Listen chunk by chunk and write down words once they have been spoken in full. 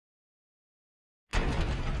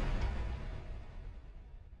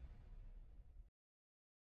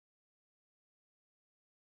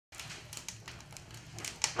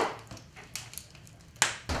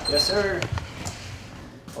Yes, sir.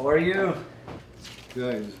 How are you?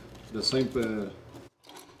 Guys, the same pattern.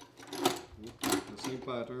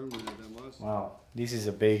 Wow, this is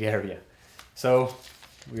a big area. So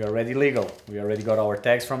we are already legal. We already got our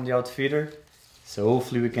tags from the outfitter. So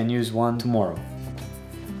hopefully we can use one tomorrow.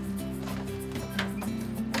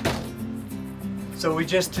 So we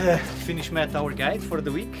just finished met our guide for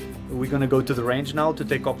the week. We're gonna go to the range now to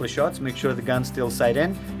take a couple of shots, make sure the gun's still sight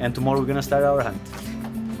in, and tomorrow we're gonna start our hunt.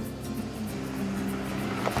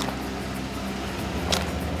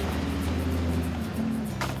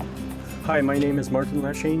 Hi, my name is Martin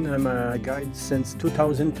Lachine. I'm a guide since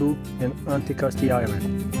 2002 in Anticosti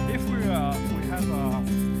Island. If we have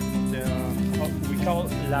what we call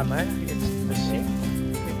la mer, it's the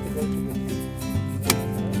sea.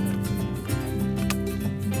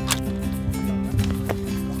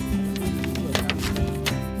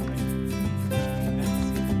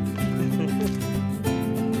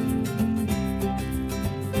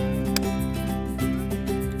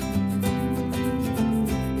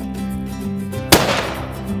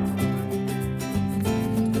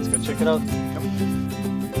 Check it out.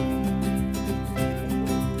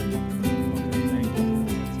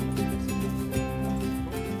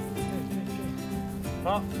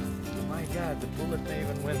 Oh my god, the bullet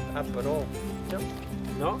even went up at all. Yep.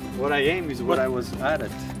 No? What I aim is what I was at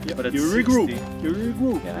it. Yep. But it's you 60. regroup. You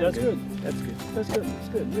regroup. Yeah, That's good. That's good. That's good. That's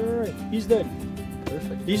good. You're alright. He's dead.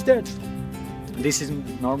 Perfect. He's dead. This is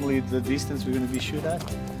normally the distance we're going to be shoot at.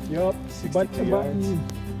 Yup. 62 yards.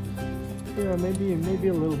 Yeah, maybe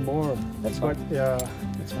a little more. That's But fine. yeah,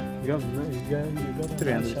 That's fine. you got a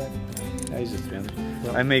 300. nice shot. Yeah, it's just 300.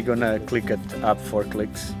 Yep. I may gonna click it up 4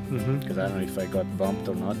 clicks Mm-hmm. because I don't know if I got bumped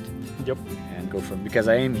or not. Yep. And go from, because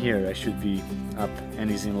I aim here, I should be up and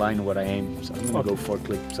it's in line what I aim. So I'm gonna go 4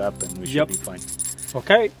 clicks up and we should Yep. be fine.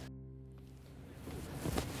 Okay.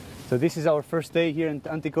 So this is our first day here in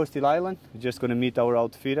Anticosti Island. We're just gonna meet our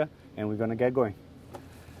outfitter and we're gonna get going.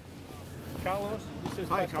 Carlos, this is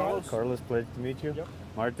Hi, Carlos. Carlos, pleasure to meet you. Yep.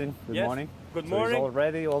 Martin, good Yes. morning. Good So morning. he's all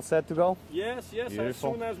ready, all set to go? Yes, yes. Beautiful.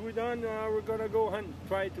 As soon as we're done, we're gonna go and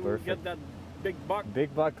try to Perfect. get that big buck.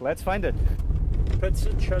 Big buck, let's find it. Petit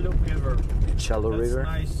Chaloup River. Shallow That's river.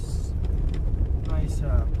 nice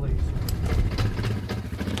place.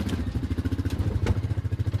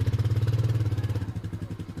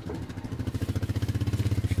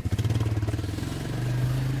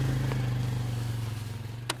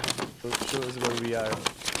 Show us where we are.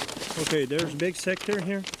 Okay, there's big sector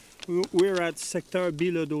here. We're at Sector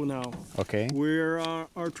Bilodeau now. Okay, We're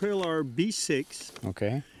our trail are B6,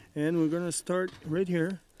 okay. and we're gonna start right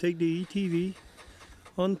here. Take the ETV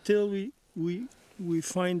until we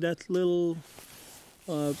find that little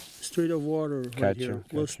street of water right Gotcha, here.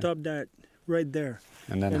 We'll gotcha. stop that right there,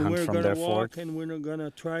 And then and hunt we're from gonna there walk, forward. and we're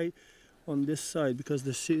gonna try on this side because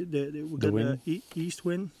we got wind? the east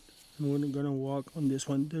wind, and we're gonna walk on this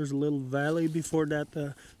one. There's a little valley before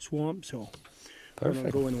that swamp, so we're gonna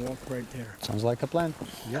Perfect. go and walk right there. Sounds like a plan.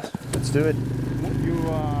 Yes. Let's do it. You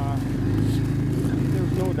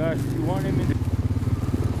there's no dust. You want him in the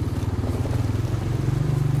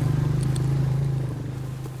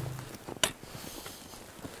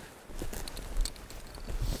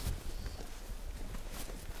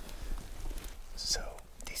So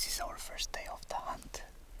this is our first day of the hunt.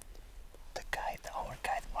 Our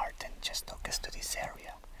guide Martin just took us to this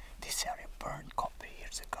area. This area burned a couple of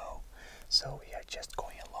years ago. So we are just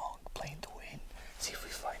going along, playing the wind, see if we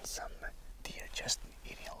find some deer just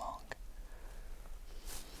eating along.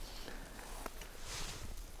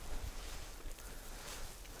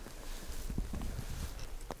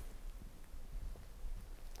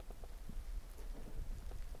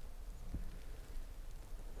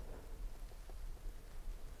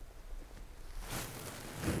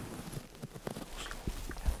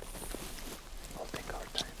 We'll take our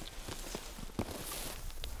time.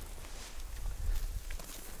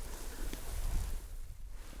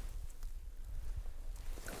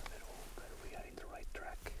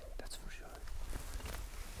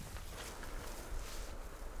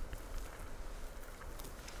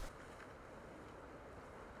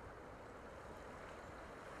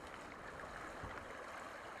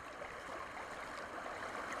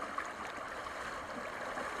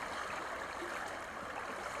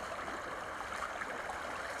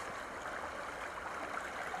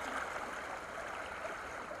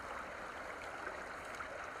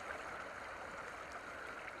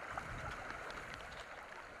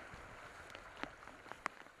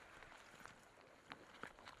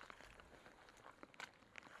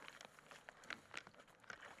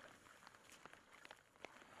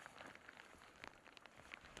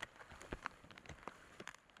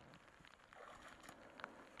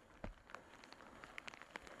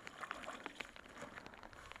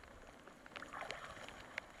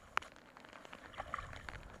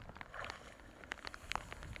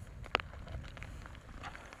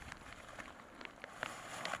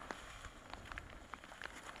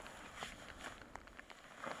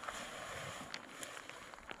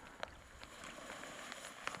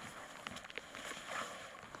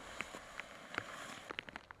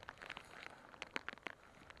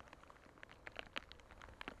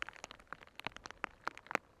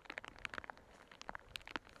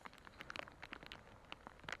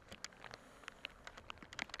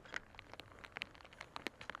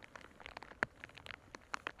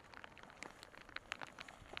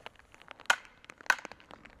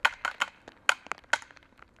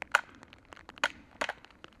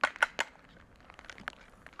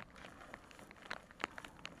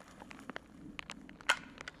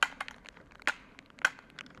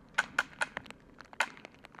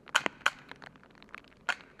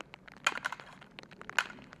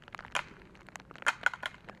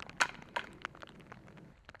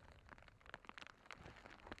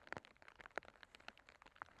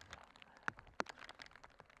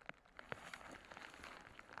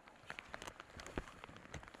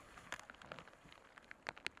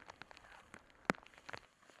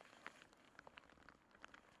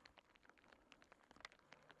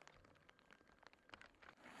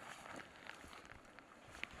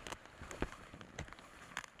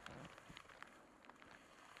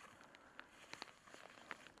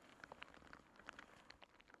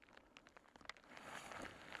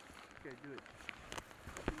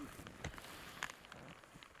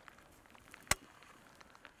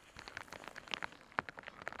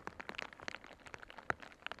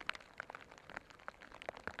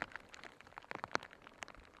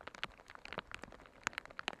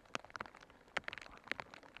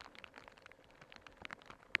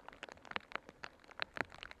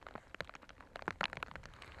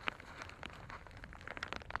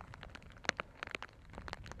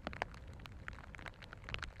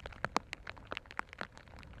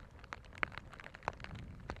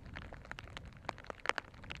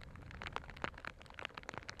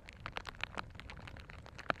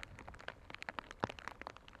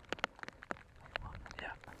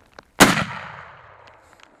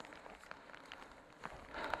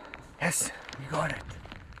 got it.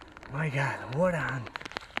 My God, what a hunt.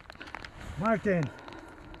 Martin.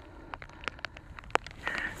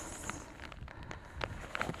 Yes.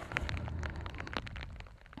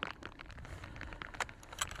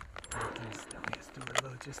 Still needs to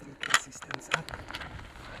reload just in case he stands up.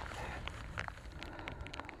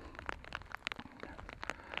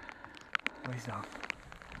 Oh, he's down.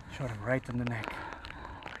 Shot him right in the neck.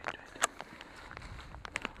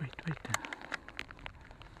 Wait.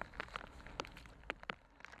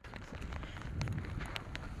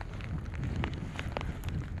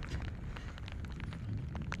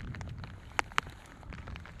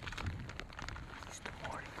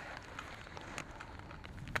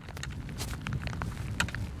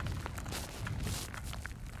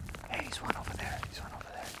 Hey, he's one over there.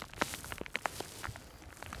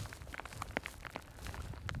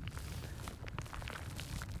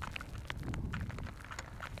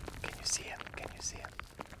 Can you see him?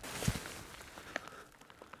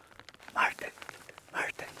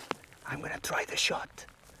 Martin, I'm gonna try the shot.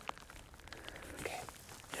 Okay.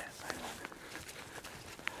 Yes, I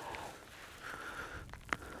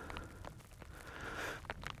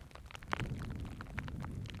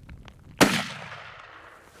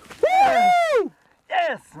will. Woo!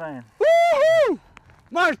 Yes, man. Woohoo!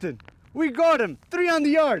 Martin, we got him. 300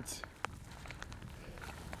 yards.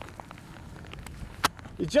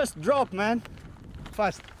 He just dropped, man.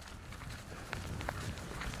 Fast.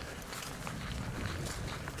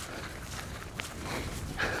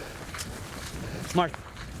 Mark,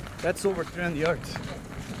 that's over 300 yards.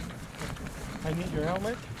 I need your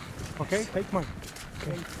helmet. Okay, take mine.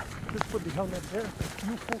 Okay, just put the helmet there.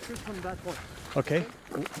 You focus on that one. Okay.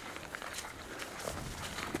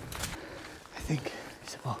 I think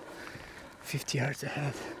he's about 50 yards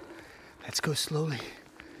ahead. Let's go slowly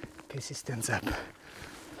in case he stands up.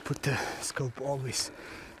 Put the scope always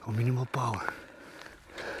on minimal power.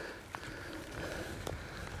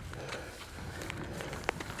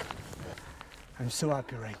 I'm so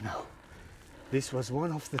happy right now. This was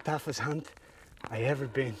one of the toughest hunts I ever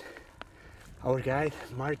been. Our guide,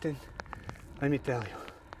 Martin, let me tell you,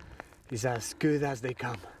 he's as good as they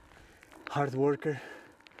come. Hard worker,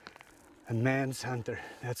 a man's hunter,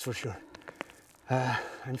 that's for sure.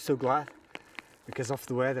 I'm so glad because of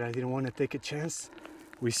the weather. I didn't want to take a chance.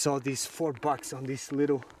 We saw these 4 bucks on this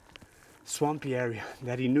little swampy area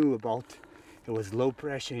that he knew about. It was low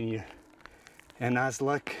pressure in here, and as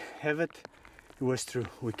luck have it, it was true.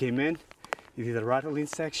 We came in, he did a rattling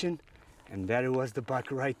section, and there it was, the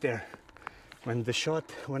buck right there. When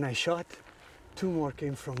I shot, 2 more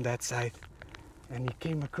came from that side, and he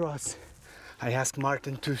came across. I asked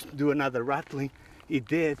Martin to do another rattling. He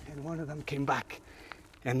did, and one of them came back.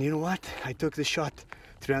 And you know what? I took the shot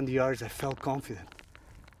 300 yards. I felt confident,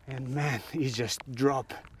 and man, he just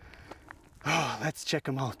dropped. Oh, let's check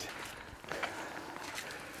him out.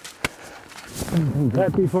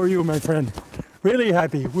 Happy for you, my friend. Really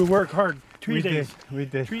happy. We worked hard. 3 days. We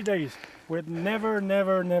did. 3 days. We'd never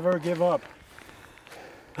give up.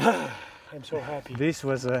 I'm so happy. This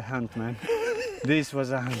was a hunt, man. This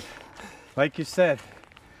was a hunt. Like you said,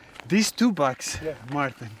 these 2 bucks, yeah.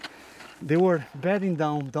 Martin, they were bedding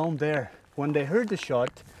down there. When they heard the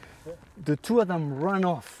shot, yeah. The 2 of them ran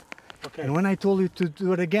off. Okay. And when I told you to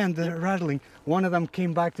do it again, the rattling, one of them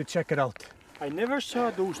came back to check it out. I never saw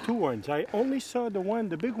those 2 ones. I only saw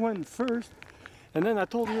the big one first, and then I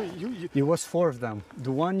told you. It was 4 of them.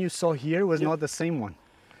 The one you saw here was not the same one.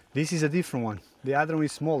 This is a different one. The other one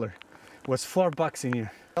is smaller. It was 4 bucks in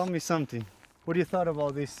here. Tell me something. What do you thought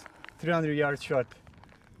about this 300-yard shot?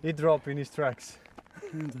 He dropped in his tracks.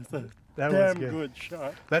 That was Damn good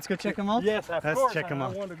shot. Let's go check him out? Yes, of Let's course. check him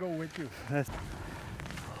out. I want to go with you. Let's...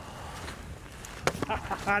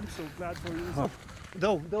 I'm so glad for you. Oh,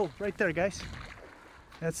 doe, right there, guys.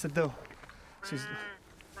 That's the doe. She's...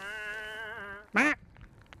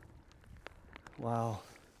 Wow.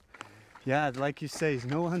 Yeah, like you say, there's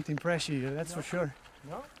no hunting pressure here, that's for sure.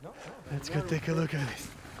 No. Let's go take a look at this.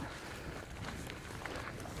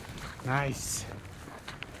 Nice.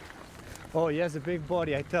 Oh, he has a big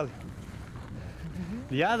body, I tell you.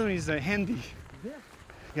 The other one is a handy. Yeah.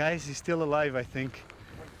 Guys, he's still alive, I think.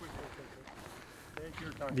 Take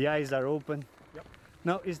your time. The eyes are open. Yep.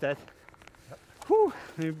 No, he's dead. Yep. Whew,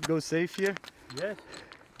 let me go safe here. Yes.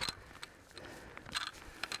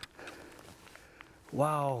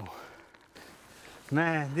 Wow.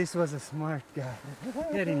 Man, this was a smart guy.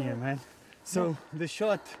 Get in here, man. So the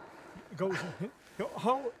shot, Goes.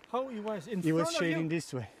 How he was in he was front of shading you?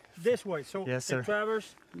 this way. This way. So Yes, sir. it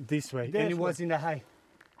traverse. This way. This And it way. was in the high.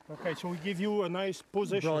 Okay, so we give you a nice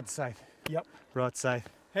position. Broadside. Yep. Broadside.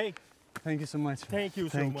 Hey, Thank you so much. thank you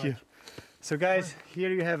so Thank much. you. So guys, here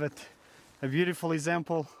you have it. A beautiful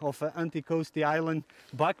example of an Anticosti island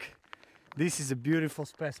buck. This is a beautiful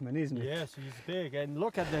specimen, isn't it? Yes, he's big. And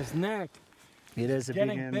look at his neck. It is a big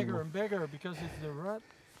Getting animal. bigger and bigger because it's the rut.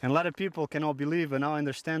 And a lot of people cannot believe, and now I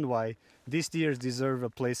understand why. These deers deserve a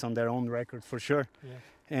place on their own record for sure. Yeah.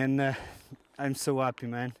 And I'm so happy,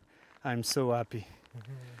 man. I'm so happy.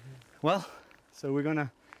 Well, so we're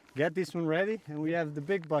gonna get this one ready, and we have the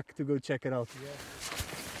big buck to go check it out. Yeah.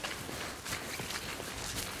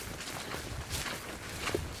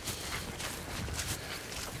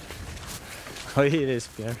 Oh, here it is,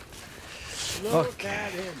 Pierre. Look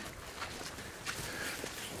at him.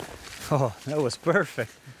 Oh, that was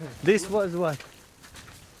perfect. This was what?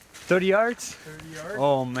 30 yards? 30 yards.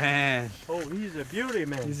 Oh man, Oh, he's a beauty,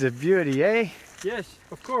 man. he's a beauty, eh? Yes,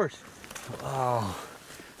 of course. Oh,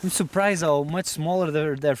 I'm surprised how much smaller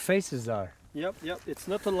their faces are. Yep. It's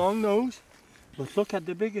not a long nose, but look at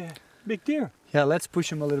the big deer. Yeah, let's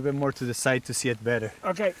push him a little bit more to the side to see it better.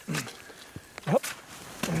 Okay.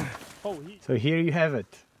 Oh, So here you have it.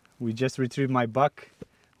 We just retrieved my buck.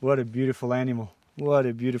 What a beautiful animal. What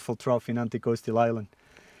a beautiful trophy in Anticosti Island.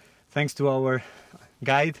 Thanks to our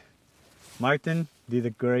guide, Martin, did a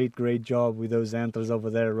great job with those antlers over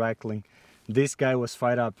there rattling. This guy was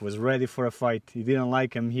fired up, was ready for a fight. He didn't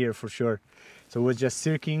like him here for sure. So was just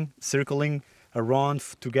circling around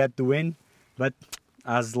to get the win. But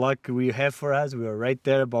as luck we have for us, we were right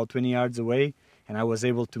there about 20 yards away, and I was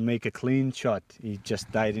able to make a clean shot. He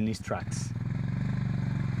just died in his tracks.